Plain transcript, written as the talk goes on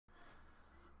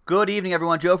Good evening,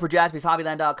 everyone. Joe for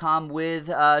JaspysHobbyland.com with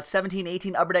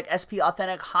 17-18 Upper Deck SP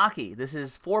Authentic Hockey. This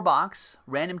is 4-box,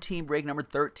 random team break number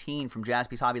 13 from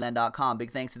JaspysHobbyland.com.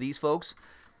 Big thanks to these folks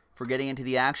for getting into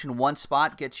the action. One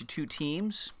spot gets you 2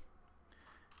 teams.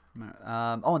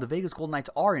 And the Vegas Golden Knights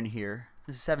are in here.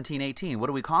 This is 17-18. What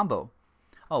do we combo?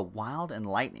 Oh, Wild and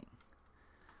Lightning.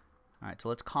 All right, so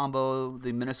let's combo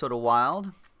the Minnesota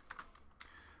Wild.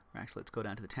 Actually, let's go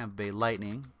down to the Tampa Bay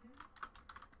Lightning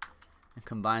and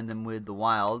combine them with the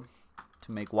Wild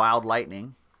to make Wild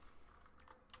Lightning.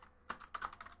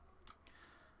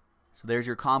 So there's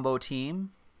your combo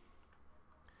team.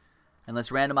 And let's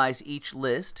randomize each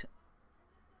list.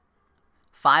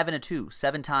 5 and a 2,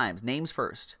 7 times. Names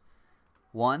first.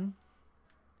 1,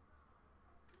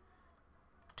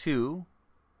 2,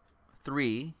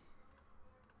 3,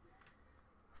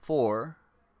 4,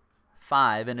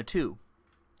 5, and a 2.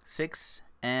 6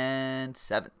 and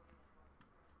 7.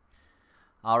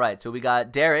 All right, so we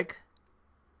got Derek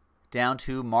down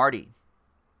to Marty.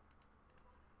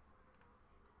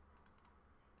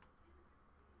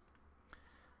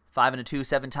 Five and a 2,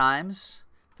 7 times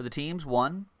for the teams.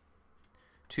 1,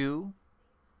 2,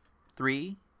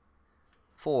 3,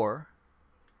 4,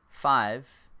 5,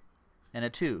 and a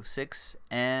 2. 6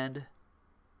 and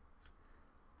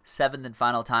 7th and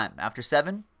final time. After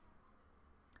 7,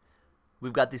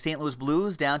 we've got the St. Louis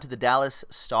Blues down to the Dallas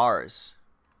Stars.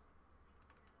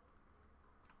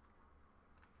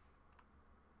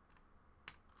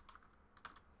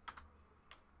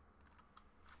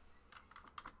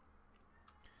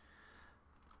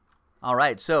 All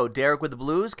right, so Derek with the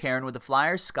Blues, Karen with the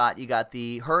Flyers, Scott, you got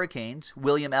the Hurricanes,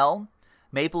 William L.,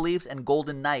 Maple Leafs, and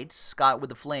Golden Knights, Scott with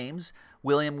the Flames,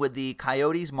 William with the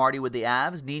Coyotes, Marty with the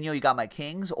Avs, Nino, you got my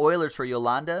Kings, Oilers for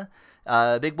Yolanda,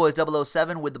 Big Boys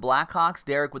 007 with the Blackhawks,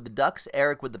 Derek with the Ducks,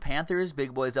 Eric with the Panthers,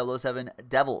 Big Boys 007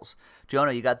 Devils.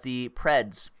 Jonah, you got the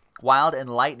Preds, Wild and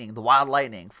Lightning, the Wild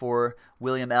Lightning for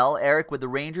William L., Eric with the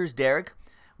Rangers, Derek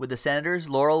with the Senators,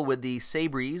 Laurel with the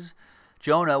Sabres,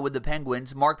 Jonah with the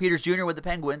Penguins, Mark Peters Jr. with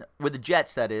the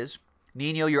Jets, that is.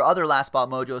 Nino, your other last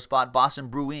spot mojo spot, Boston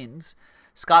Bruins.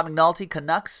 Scott McNulty,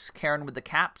 Canucks. Karen with the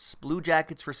Caps. Blue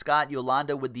Jackets for Scott.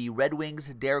 Yolanda with the Red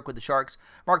Wings. Derek with the Sharks.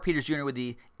 Mark Peters Jr. with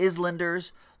the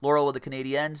Islanders. Laurel with the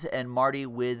Canadiens. And Marty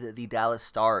with the Dallas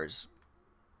Stars.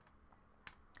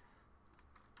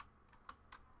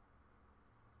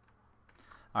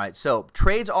 All right, so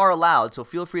trades are allowed, so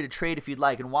feel free to trade if you'd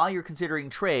like. And while you're considering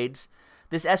trades,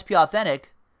 this SP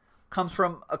Authentic comes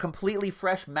from a completely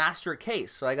fresh master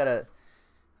case. So I gotta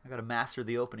master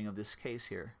the opening of this case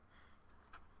here.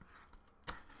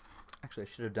 Actually, I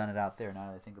should have done it out there now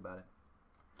that I think about it.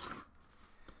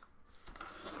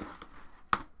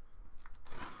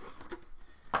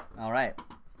 All right.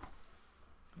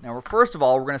 Now, first of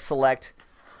all, we're going to select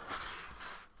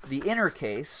the inner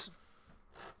case.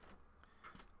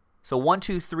 So 1,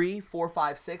 2, 3, 4,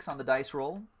 5, 6 on the dice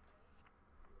roll.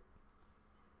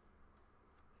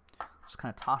 Just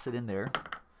kind of toss it in there.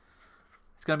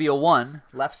 It's going to be a 1,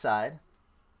 left side.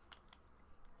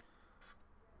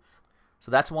 So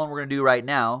that's the one we're going to do right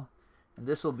now. And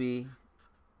this will be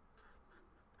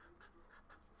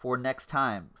for next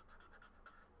time.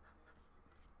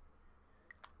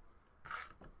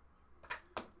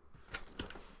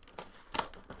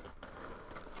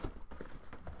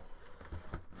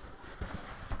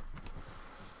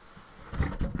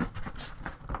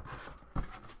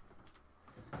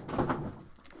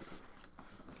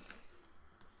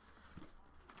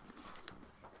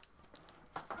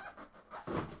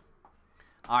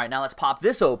 All right, now let's pop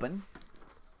this open.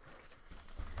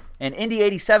 And Indy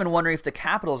 87 wondering if the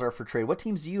Capitals are for trade. What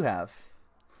teams do you have?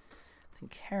 I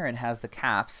think Karen has the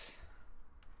Caps.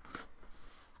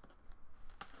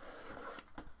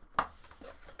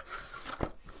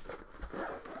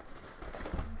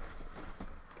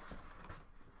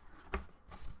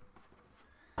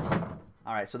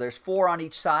 All right, so there's 4 on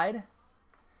each side.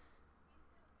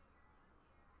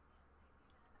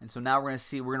 And so now we're going to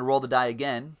see, we're going to roll the die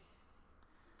again.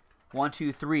 1,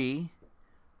 2, 3,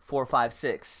 4, 5,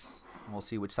 6. And we'll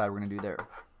see which side we're going to do there.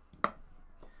 And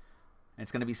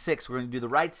it's going to be 6. We're going to do the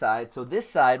right side. So this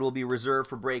side will be reserved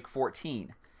for break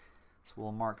 14. So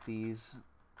we'll mark these.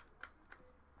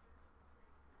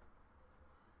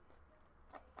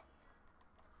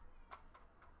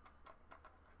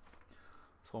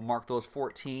 So we'll mark those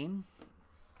 14.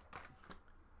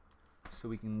 So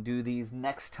we can do these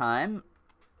next time.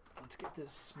 Let's get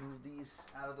this, move these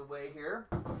out of the way here.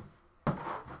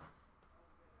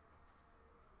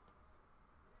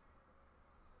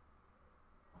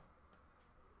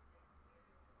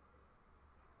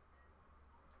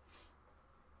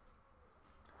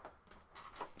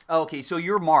 Okay, so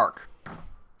your Mark,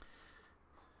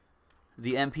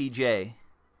 the MPJ.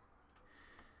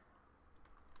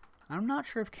 I'm not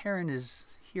sure if Karen is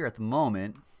here at the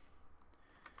moment,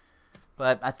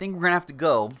 but I think we're going to have to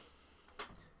go.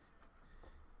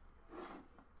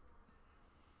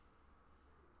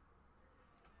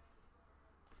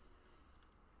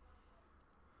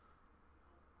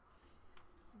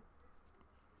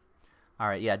 All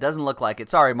right, yeah, it doesn't look like it.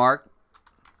 Sorry, Mark.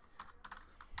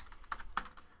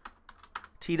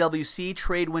 TWC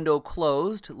trade window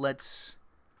closed. Let's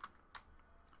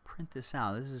print this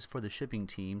out. This is for the shipping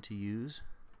team to use.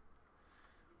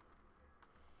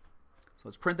 So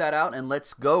let's print that out and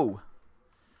let's go.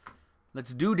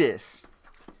 Let's do this.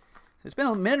 It's been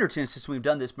a minute or two since we've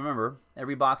done this. Remember,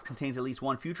 every box contains at least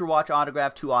one Future Watch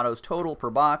autograph, 2 autos total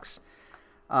per box.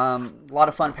 A lot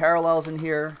of fun parallels in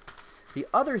here. The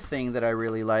other thing that I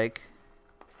really like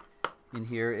in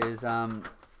here is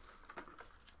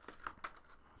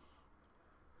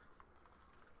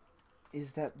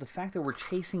that the fact that we're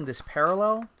chasing this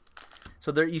parallel.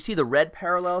 So there, you see the red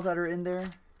parallels that are in there.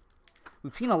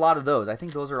 We've seen a lot of those. I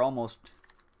think those are almost,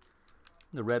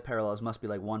 the red parallels must be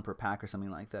like 1 per pack or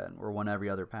something like that, or 1 every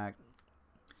other pack.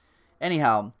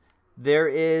 Anyhow, there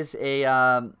is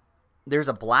there's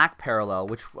a black parallel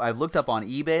which I've looked up on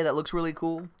eBay that looks really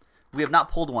cool. We have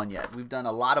not pulled one yet. We've done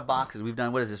a lot of boxes. We've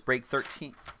done, what is this, break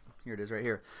 13? Here it is right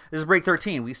here. This is break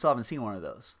 13. We still haven't seen one of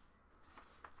those.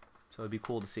 So it'd be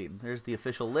cool to see. There's the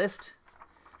official list.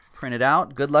 Print it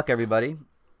out. Good luck, everybody.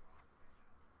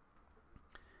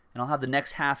 And I'll have the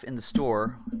next half in the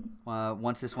store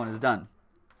once this one is done.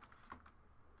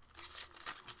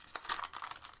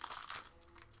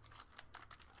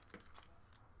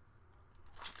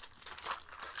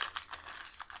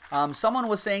 Someone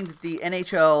was saying that the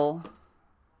NHL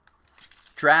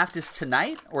draft is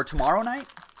tonight or tomorrow night.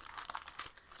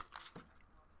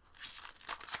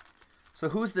 So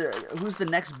who's the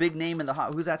next big name in the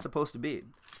who's that supposed to be?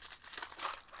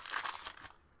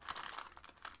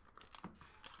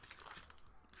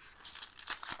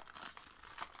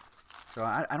 So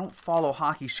I don't follow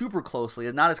hockey super closely.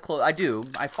 Not as close. I do.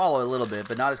 I follow a little bit,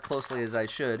 but not as closely as I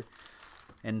should,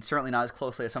 and certainly not as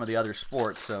closely as some of the other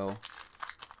sports. So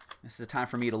this is a time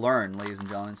for me to learn, ladies and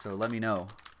gentlemen. So let me know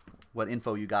what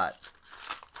info you got.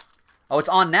 Oh, it's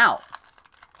on now.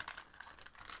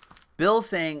 Bill's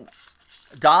saying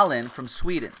Dahlin from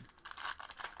Sweden.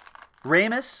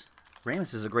 Ramus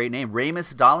is a great name.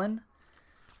 Ramus Dahlin.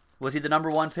 Was he the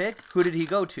 #1 pick? Who did he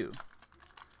go to?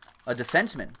 A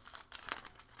defenseman.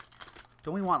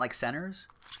 Don't we want like centers?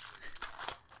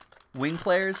 Wing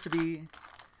players to be...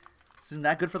 Isn't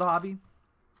that good for the hobby?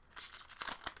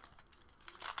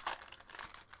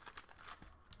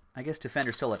 I guess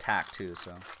defenders still attack too,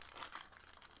 so.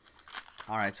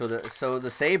 All right, so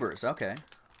the Sabres, okay.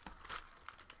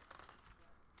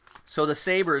 So the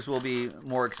Sabres will be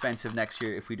more expensive next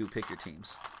year if we do pick your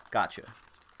teams. Gotcha.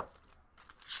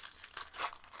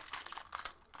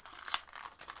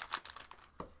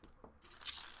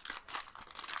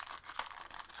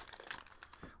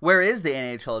 Where is the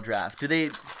NHL draft? Do they...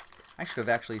 I should have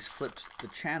actually flipped the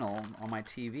channel on my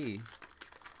TV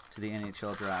to the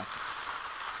NHL draft.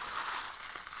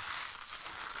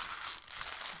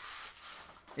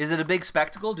 Is it a big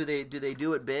spectacle? Do they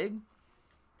do it big?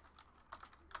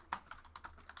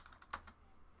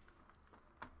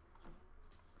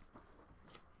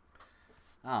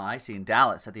 Oh, I see. In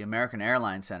Dallas at the American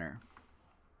Airlines Center.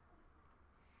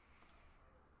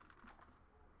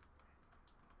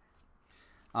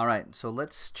 All right, so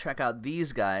let's check out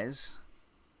these guys.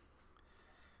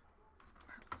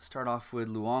 Let's start off with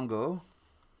Luongo,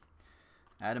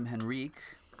 Adam Henrique,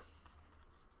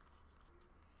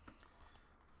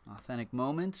 Authentic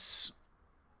Moments,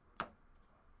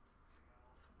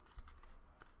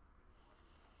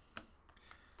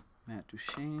 Matt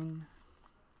Duchene,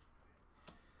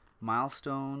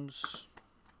 Milestones,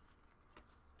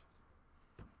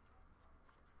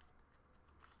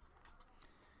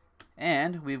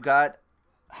 and we've got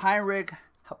Heinrich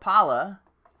Haapala,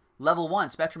 level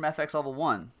 1, Spectrum FX level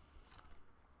 1.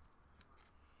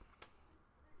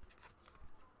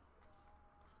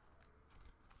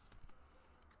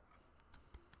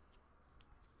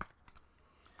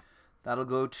 That'll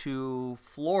go to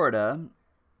Florida,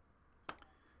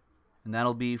 and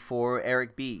that'll be for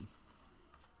Eric B.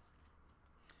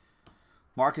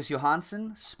 Marcus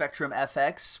Johansson, Spectrum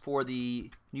FX for the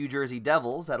New Jersey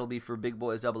Devils. That'll be for Big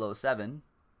Boys 007.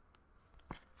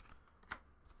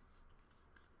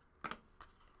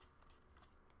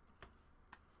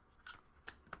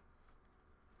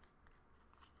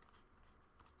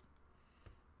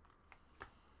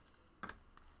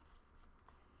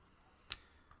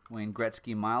 Wayne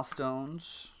Gretzky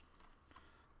Milestones.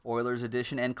 Oilers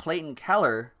edition. And Clayton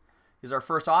Keller is our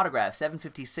first autograph.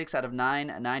 756 out of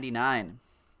 999.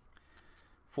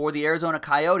 For the Arizona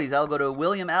Coyotes, that'll go to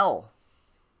William L.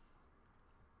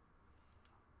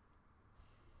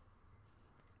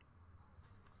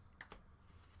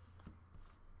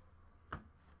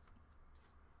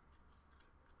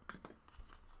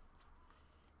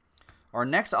 Our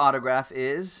next autograph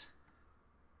is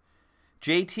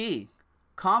JT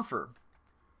Compher.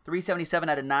 377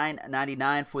 out of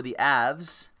 999 for the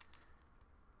Avs.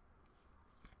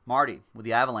 Marty with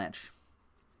the Avalanche.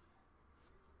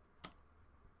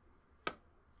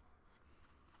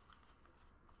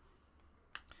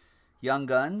 Young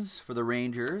Guns for the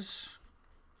Rangers.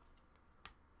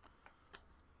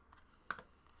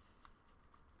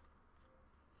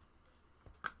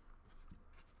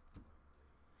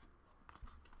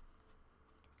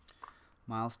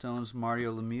 Milestones,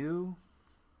 Mario Lemieux.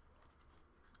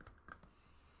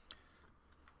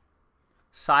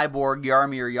 Cyborg,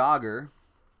 Jaromir Jagr.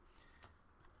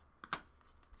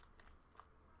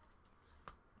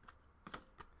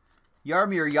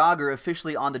 Jaromir Jagr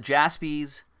officially on the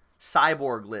Jaspys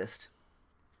Cyborg list.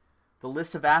 The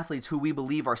list of athletes who we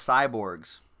believe are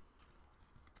cyborgs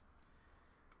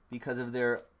because of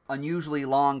their unusually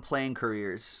long playing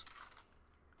careers.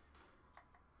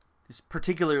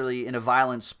 Particularly in a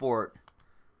violent sport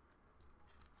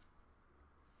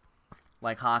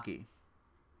like hockey.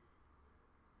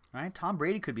 Right? Tom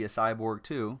Brady could be a cyborg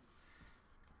too.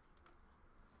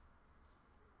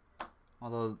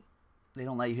 Although they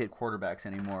don't let you hit quarterbacks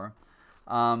anymore.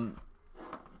 I'll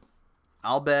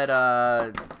bet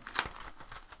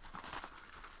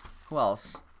who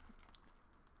else?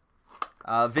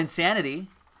 Vinsanity.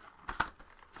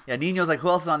 Yeah, Nino's like, who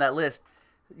else is on that list?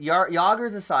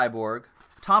 Yager's a cyborg.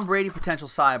 Tom Brady, potential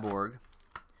cyborg.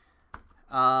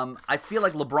 I feel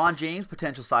like LeBron James,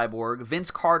 potential cyborg.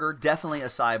 Vince Carter, definitely a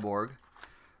cyborg.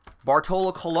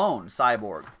 Bartolo Colon,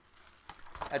 cyborg.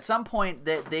 At some point,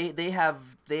 they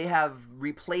have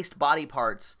replaced body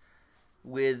parts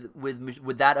with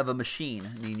that of a machine,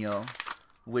 Nino,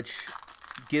 which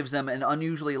gives them an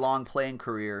unusually long playing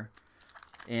career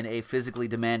in a physically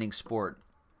demanding sport.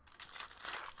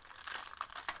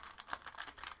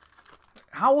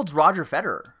 How old's Roger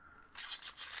Federer?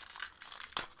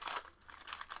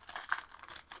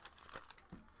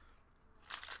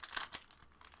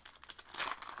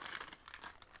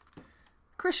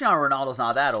 Cristiano Ronaldo's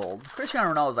not that old.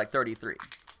 Cristiano Ronaldo's like 33.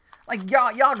 Like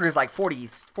Yager's like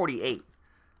 48,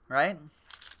 right?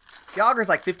 Yager's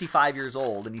like 55 years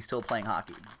old and he's still playing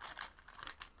hockey.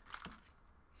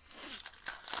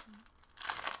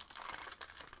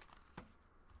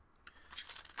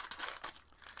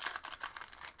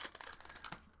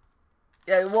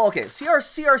 Yeah, well, okay.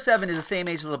 CR7 is the same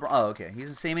age as LeBron. Oh, okay. He's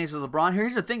the same age as LeBron.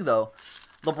 Here's the thing, though.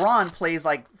 LeBron plays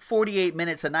like 48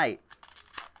 minutes a night.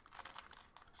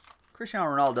 Cristiano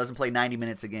Ronaldo doesn't play 90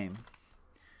 minutes a game.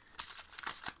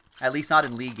 At least not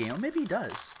in league game. Or maybe he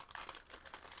does.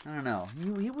 I don't know.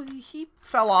 He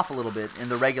fell off a little bit in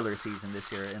the regular season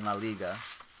this year in La Liga.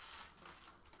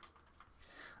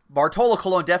 Bartolo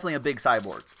Colon, definitely a big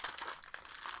cyborg.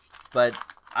 But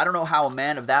I don't know how a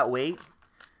man of that weight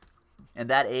and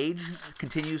that age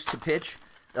continues to pitch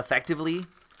effectively.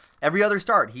 Every other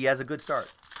start, he has a good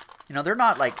start. You know, they're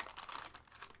not like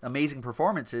amazing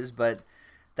performances, but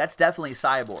that's definitely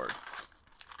cyborg.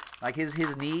 Like his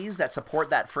knees that support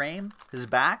that frame, his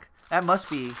back, that must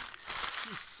be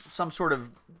some sort of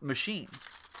machine.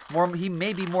 He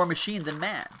may be more machine than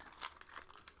man.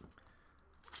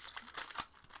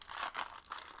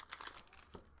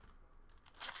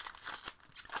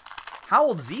 How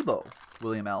old Zebo,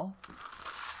 William L?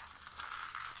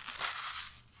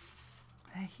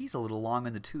 Hey, he's a little long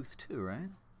in the tooth too, right?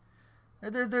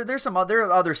 There's some there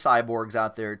are other cyborgs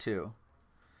out there too.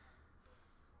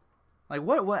 Like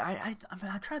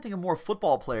I'm trying to think of more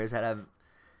football players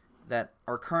that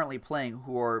are currently playing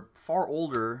who are far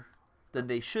older than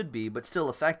they should be, but still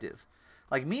effective.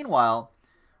 Like meanwhile,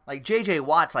 like J.J.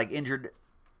 Watt's like injured,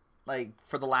 like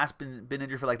been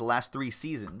injured for like the last 3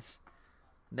 seasons.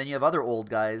 And then you have other old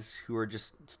guys who are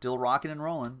just still rocking and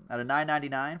rolling. At a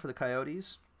 $9.99 for the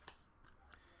Coyotes.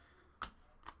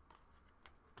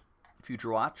 Future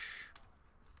Watch.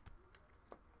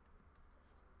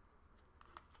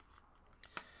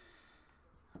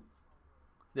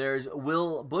 There's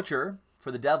Will Butcher for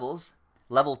the Devils.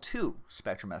 Level 2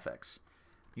 Spectrum FX.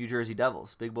 New Jersey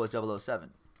Devils. Big Boys 007.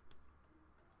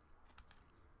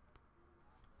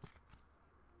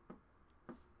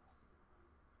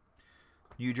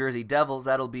 New Jersey Devils,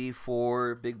 that'll be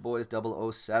for Big Boys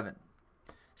 007.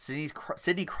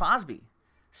 Sidney Crosby,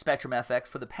 Spectrum FX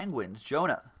for the Penguins.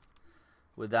 Jonah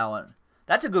with that one.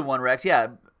 That's a good one, Rex. Yeah,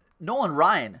 Nolan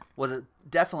Ryan was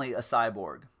definitely a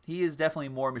cyborg. He is definitely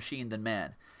more machine than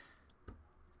man,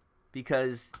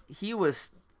 because he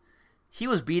was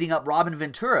beating up Robin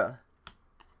Ventura.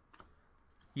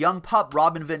 Young pup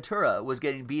Robin Ventura was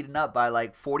getting beaten up by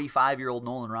like 45-year-old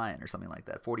Nolan Ryan or something like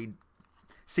that.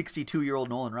 62-year-old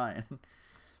Nolan Ryan.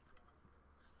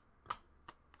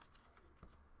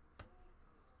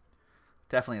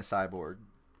 Definitely a cyborg.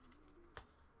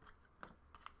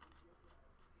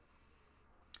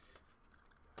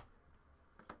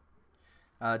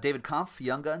 David Kampf,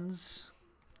 Young Guns.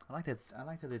 I like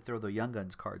that they throw the Young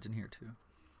Guns cards in here too.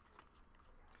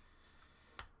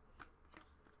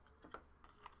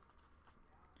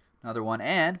 Another one,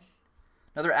 and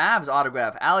another Avs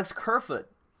autograph. Alex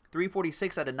Kerfoot,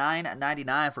 346 out of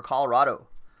 999 for Colorado.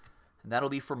 And that'll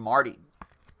be for Marty.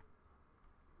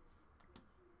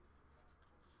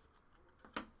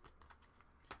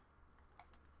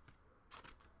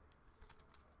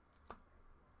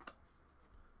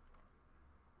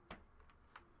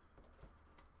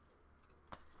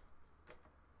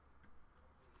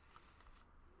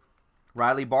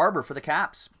 Riley Barber for the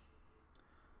Caps.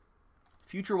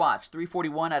 Future Watch,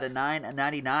 341 out of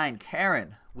 999.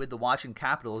 Karen with the Washington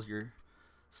Capitals, your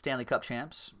Stanley Cup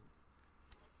champs.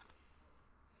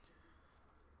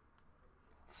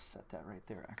 Let's set that right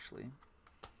there, actually.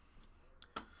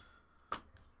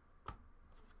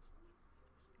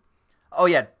 Oh,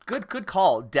 yeah, good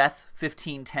call. Death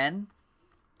 1510.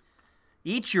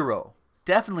 Ichiro,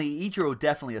 definitely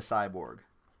a cyborg.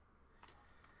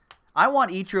 I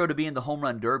want Ichiro to be in the home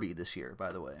run derby this year,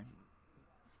 by the way.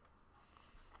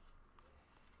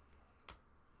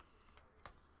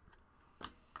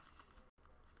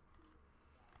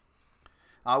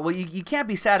 Well, you can't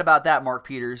be sad about that, Mark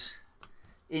Peters.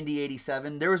 Indy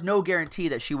 87. There was no guarantee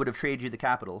that she would have traded you the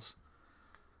Capitals.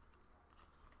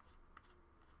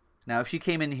 Now, if she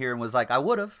came in here and was like, I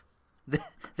would have,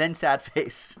 then sad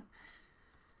face.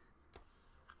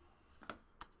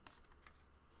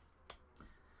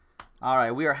 All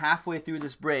right, we are halfway through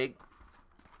this break.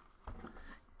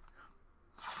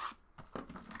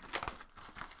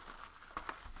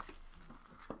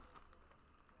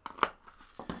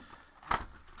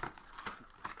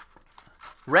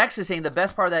 Rex is saying the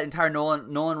best part of that entire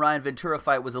Nolan Ryan Ventura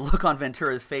fight was a look on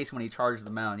Ventura's face when he charged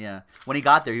the mound. Yeah, when he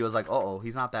got there, he was like, "Uh-oh,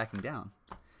 he's not backing down."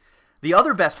 The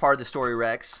other best part of the story,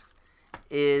 Rex,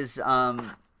 is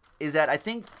that I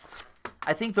think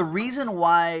the reason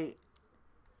why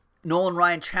Nolan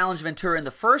Ryan challenged Ventura in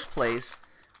the first place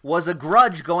was a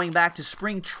grudge going back to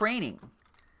spring training,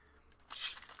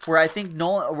 where I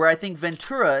think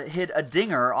Ventura hit a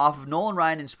dinger off of Nolan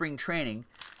Ryan in spring training,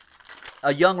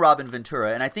 a young Robin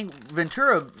Ventura, and I think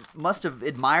Ventura must have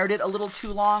admired it a little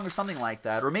too long or something like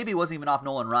that, or maybe it wasn't even off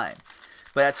Nolan Ryan.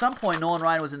 But at some point, Nolan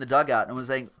Ryan was in the dugout and was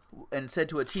like, and said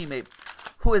to a teammate,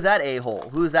 "Who is that a-hole?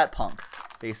 Who is that punk?"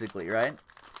 Basically, right?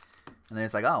 And then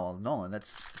it's like, "Oh, well, Nolan,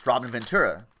 that's Robin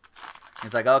Ventura."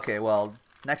 He's like, "Okay, well,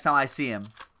 next time I see him,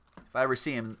 if I ever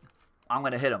see him, I'm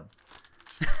going to hit him.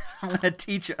 I'm going to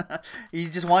teach him." He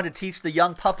just wanted to teach the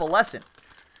young pup a lesson.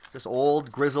 This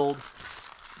old, grizzled,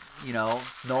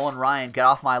 Nolan Ryan, get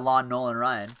off my lawn, Nolan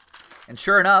Ryan. And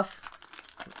sure enough,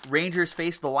 Rangers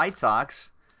faced the White Sox.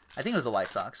 I think it was the White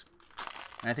Sox.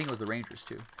 And I think it was the Rangers,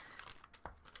 too.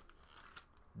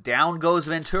 Down goes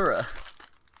Ventura.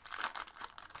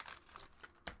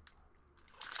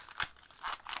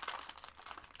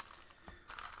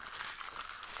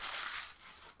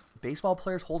 Baseball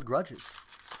players hold grudges.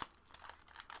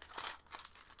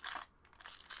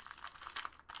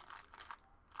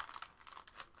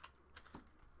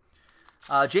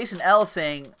 Jason L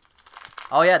saying,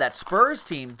 "Oh yeah, that Spurs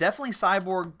team, definitely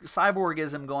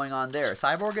cyborgism going on there.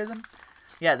 Cyborgism,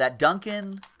 yeah, that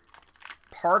Duncan,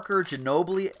 Parker,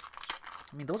 Ginobili.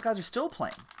 I mean, those guys are still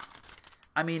playing.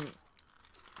 I mean,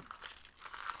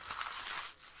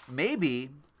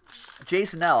 maybe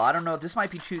Jason L. I don't know. This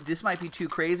might be too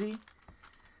crazy,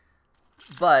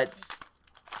 but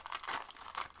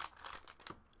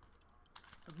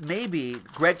maybe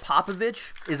Greg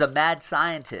Popovich is a mad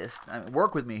scientist.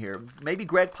 Work with me here. Maybe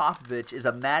Greg Popovich is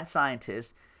a mad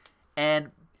scientist and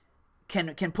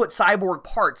can put cyborg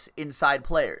parts inside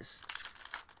players.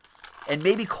 And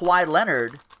maybe Kawhi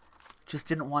Leonard just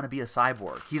didn't want to be a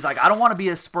cyborg. He's like, I don't want to be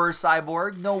a Spurs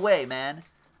cyborg. No way, man.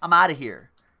 I'm out of here.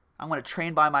 I'm going to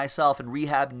train by myself and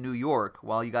rehab in New York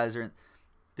while you guys didn't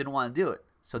want to do it.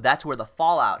 So that's where the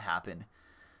fallout happened.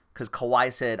 Because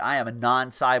Kawhi said, I am a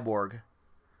non-cyborg.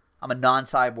 I'm a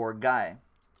non-cyborg guy,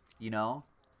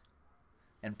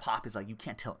 And Pop is like, you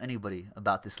can't tell anybody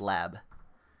about this lab.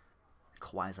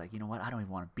 Kawhi's like, you know what? I don't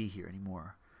even want to be here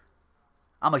anymore.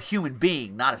 I'm a human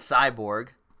being, not a cyborg.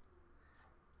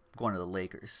 I'm going to the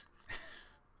Lakers.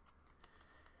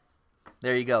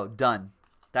 There you go. Done.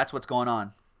 That's what's going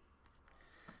on.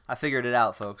 I figured it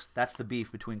out, folks. That's the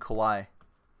beef between Kawhi.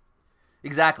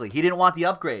 Exactly. He didn't want the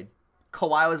upgrade.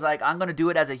 Kawhi was like, I'm going to do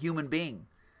it as a human being.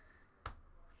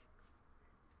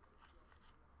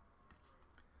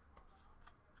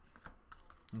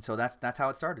 And so that's how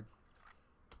it started.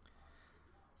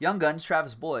 Young Guns,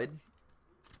 Travis Boyd.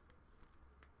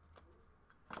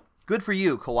 Good for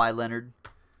you, Kawhi Leonard.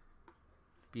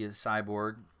 Be a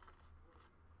cyborg.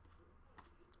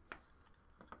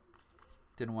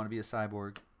 Didn't want to be a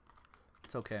cyborg.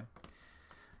 It's okay.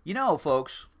 You know,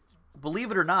 folks,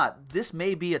 believe it or not, this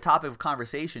may be a topic of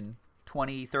conversation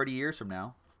 20, 30 years from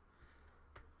now.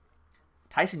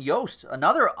 Tyson Yost,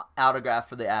 another autograph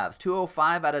for the Avs.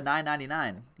 205 out of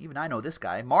 999. Even I know this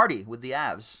guy. Marty with the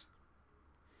Avs.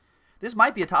 This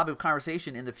might be a topic of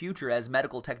conversation in the future as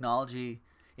medical technology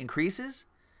increases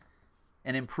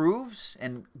and improves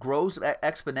and grows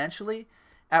exponentially.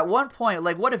 At one point,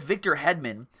 like, what if Victor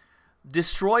Hedman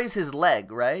destroys his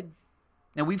leg, right?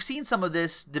 And we've seen some of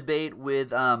this debate with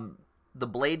the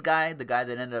Blade guy, the guy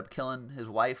that ended up killing his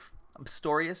wife,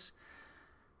 Pistorius.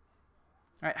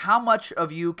 All right, how much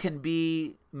of you can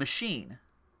be machine?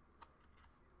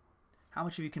 How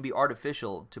much of you can be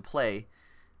artificial to play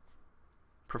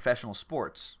professional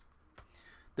sports?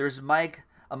 There's Mike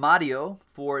Amadio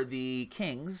for the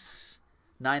Kings,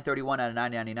 931 out of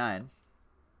 999.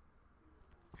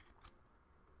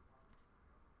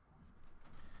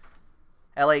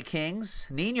 LA Kings,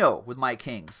 Nino with my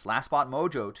Kings. Last spot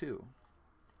mojo, too.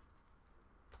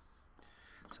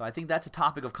 So I think that's a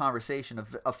topic of conversation,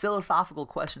 a philosophical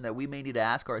question that we may need to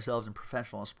ask ourselves in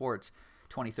professional sports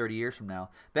 20, 30 years from now.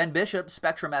 Ben Bishop,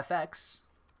 Spectrum FX.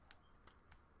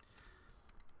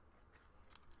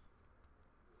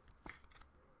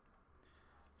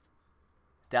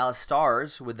 Dallas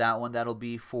Stars with that one. That'll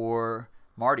be for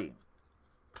Marty.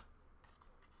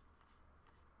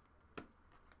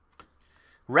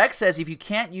 Rex says if you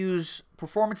can't use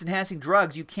performance-enhancing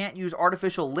drugs, you can't use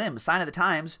artificial limbs. Sign of the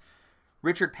times.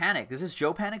 Richard Panic. Is this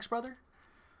Joe Panic's brother?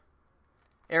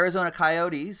 Arizona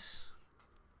Coyotes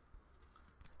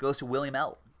goes to William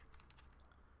L.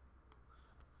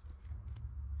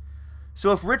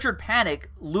 So if Richard Panic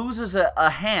loses a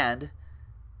hand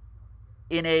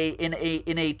in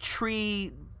a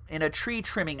tree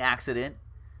trimming accident,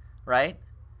 right?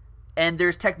 And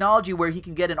there's technology where he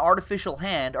can get an artificial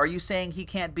hand, are you saying he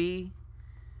can't be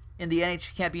in the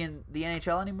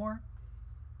NHL anymore?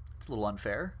 It's a little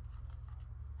unfair.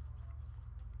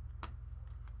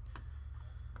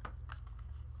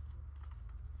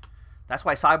 That's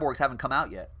why cyborgs haven't come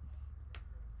out yet.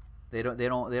 They don't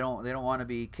want to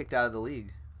be kicked out of the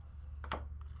league.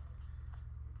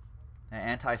 An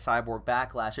anti-cyborg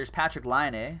backlash. There's Patrick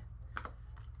Laine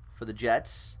for the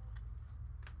Jets.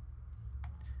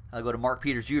 I'll go to Mark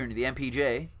Peters Jr. to the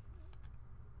MPJ.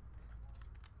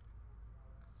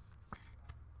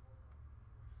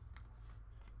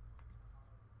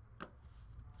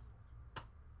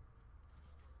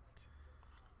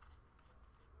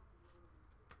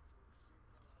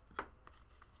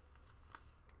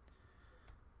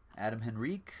 Adam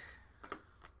Henrique.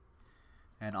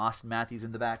 And Austin Matthews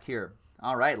in the back here.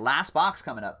 All right, last box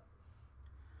coming up.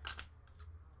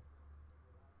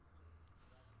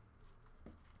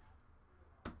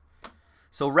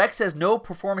 So Rex says no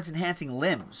performance-enhancing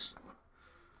limbs.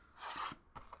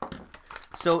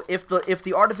 So if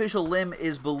the artificial limb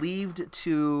is believed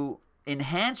to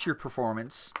enhance your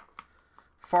performance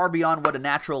far beyond what a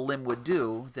natural limb would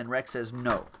do, then Rex says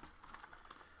no.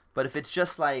 But if it's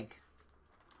just like,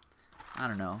 I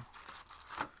don't know,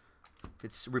 if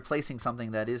it's replacing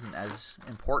something that isn't as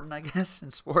important, I guess,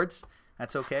 in sports,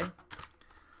 that's okay.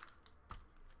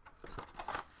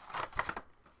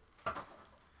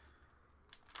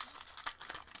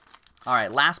 All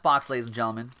right, last box, ladies and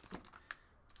gentlemen.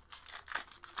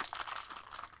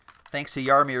 Thanks to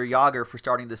Jaromir Jagr for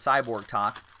starting the Cyborg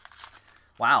talk.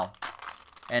 Wow.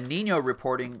 And Nino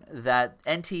reporting that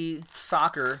NT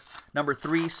Soccer number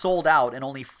 3 sold out and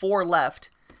only 4 left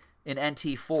in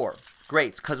NT4.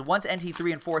 Great, because once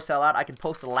NT3 and 4 sell out, I can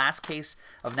post the last case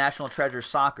of National Treasure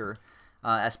Soccer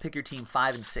as Pick Your Team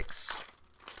 5 and 6.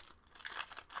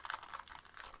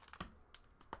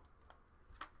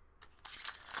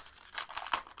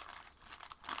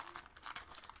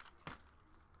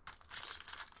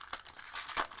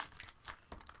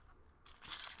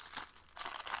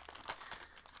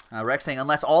 Rex saying,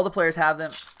 unless all the players have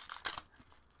them,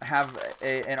 have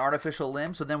an artificial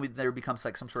limb, so then there becomes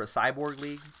like some sort of cyborg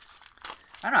league.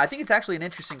 I don't know. I think it's actually an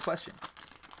interesting question.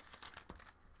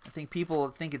 I think people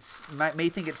think may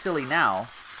think it's silly now,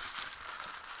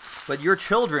 but your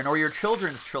children or your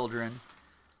children's children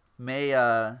may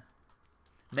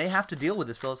have to deal with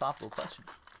this philosophical question.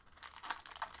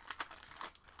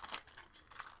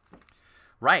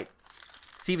 Right.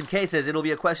 Stephen K says it'll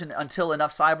be a question until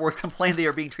enough cyborgs complain they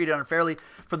are being treated unfairly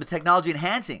from the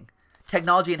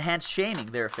technology-enhanced shaming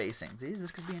they're facing. See,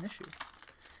 this could be an issue.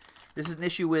 This is an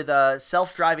issue with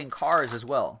self-driving cars as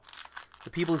well. The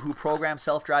people who program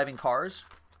self-driving cars.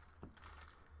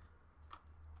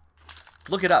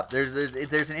 Look it up. There's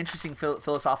an interesting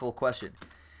philosophical question.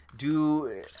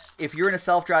 If you're in a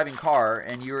self-driving car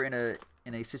and you're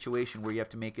in a situation where you have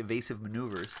to make evasive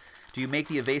maneuvers, do you make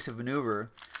the evasive maneuver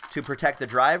to protect the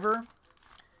driver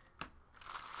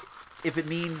if it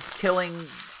means killing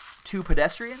 2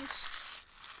 pedestrians?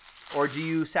 Or do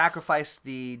you sacrifice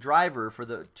the driver for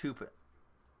the 2?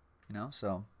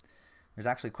 So there's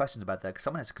actually questions about that because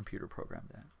someone has a computer program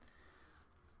that.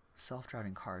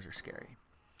 Self-driving cars are scary.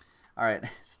 All right.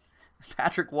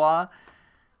 Patrick Waugh.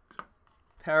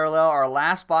 Parallel. Our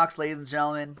last box, ladies and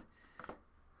gentlemen.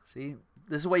 See,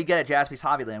 this is what you get at Jaspys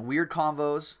Hobbyland. Weird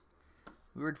convos.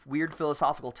 Weird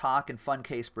philosophical talk and fun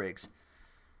case breaks.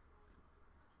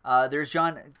 There's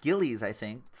John Gillies, I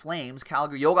think. Flames,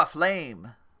 Calgary Yoga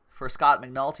Flame for Scott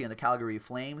McNulty and the Calgary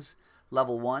Flames,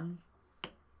 level 1.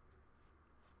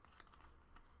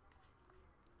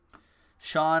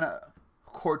 Sean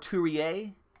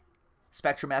Courtourier,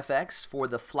 Spectrum FX for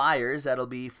the Flyers. That'll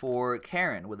be for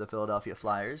Karen with the Philadelphia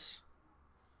Flyers.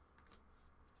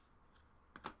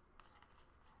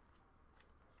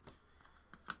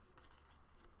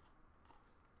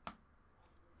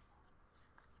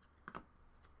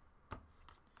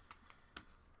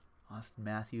 Austin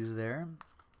Matthews there.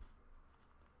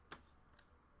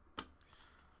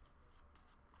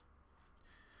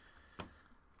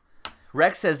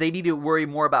 Rex says they need to worry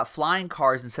more about flying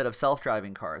cars instead of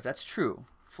self-driving cars. That's true.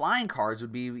 Flying cars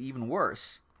would be even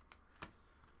worse.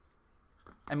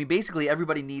 I mean, basically,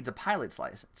 everybody needs a pilot's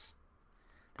license.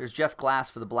 There's Jeff Glass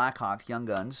for the Blackhawks, Young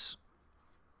Guns.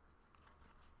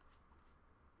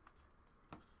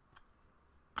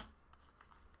 A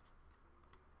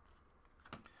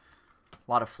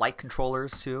lot of flight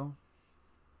controllers, too.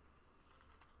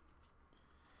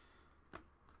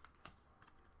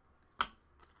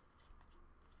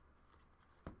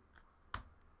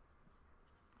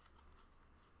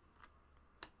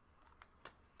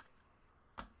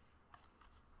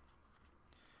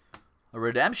 A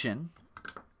redemption.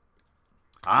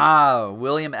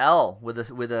 William L. with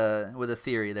a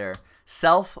theory there.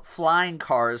 Self-flying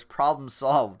cars, problem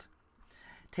solved.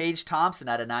 Tage Thompson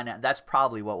at a 9. That's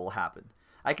probably what will happen.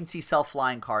 I can see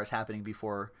self-flying cars happening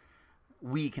before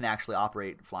we can actually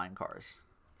operate flying cars.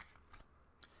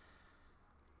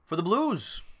 For the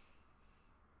Blues,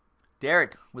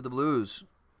 Derek with the Blues.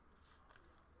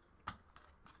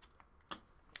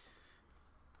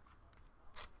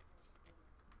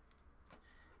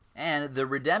 And the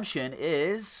redemption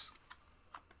is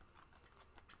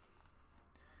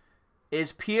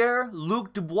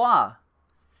Pierre-Luc Dubois.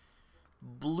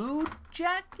 Blue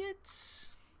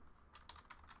Jackets.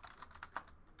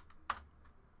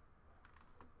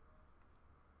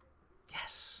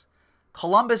 Yes.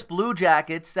 Columbus Blue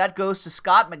Jackets. That goes to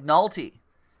Scott McNulty.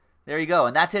 There you go.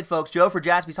 And that's it, folks. Joe for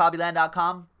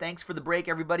JaspysHobbyland.com. Thanks for the break,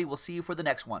 everybody. We'll see you for the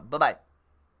next one. Bye-bye.